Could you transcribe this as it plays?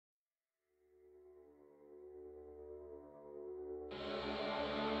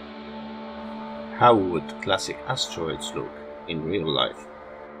How would classic asteroids look in real life?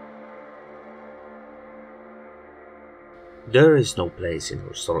 There is no place in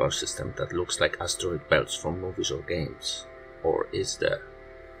our solar system that looks like asteroid belts from movies or games, or is there?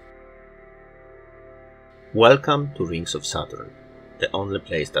 Welcome to Rings of Saturn, the only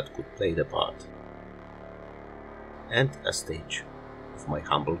place that could play the part, and a stage of my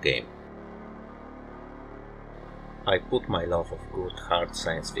humble game. I put my love of good hard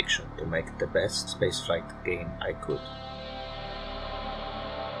science fiction to make the best spaceflight game I could.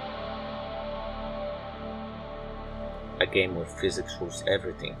 A game where physics rules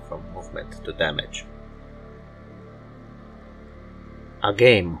everything from movement to damage. A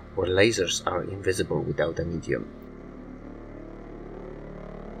game where lasers are invisible without a medium.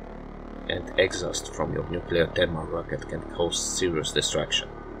 And exhaust from your nuclear thermal rocket can cause serious destruction.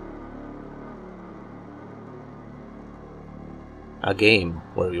 A game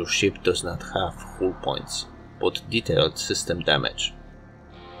where your ship does not have hull points, but detailed system damage.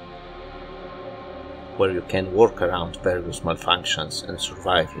 Where you can work around various malfunctions and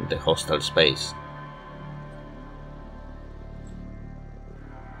survive in the hostile space.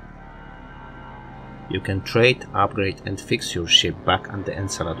 You can trade, upgrade and fix your ship back on the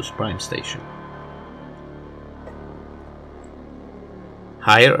Enceladus Prime station.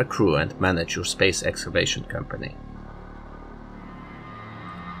 Hire a crew and manage your space excavation company.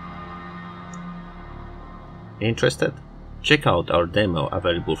 Interested? Check out our demo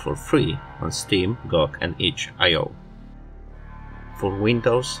available for free on Steam, GOG and itch.io for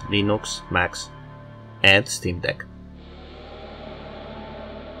Windows, Linux, Macs and Steam Deck.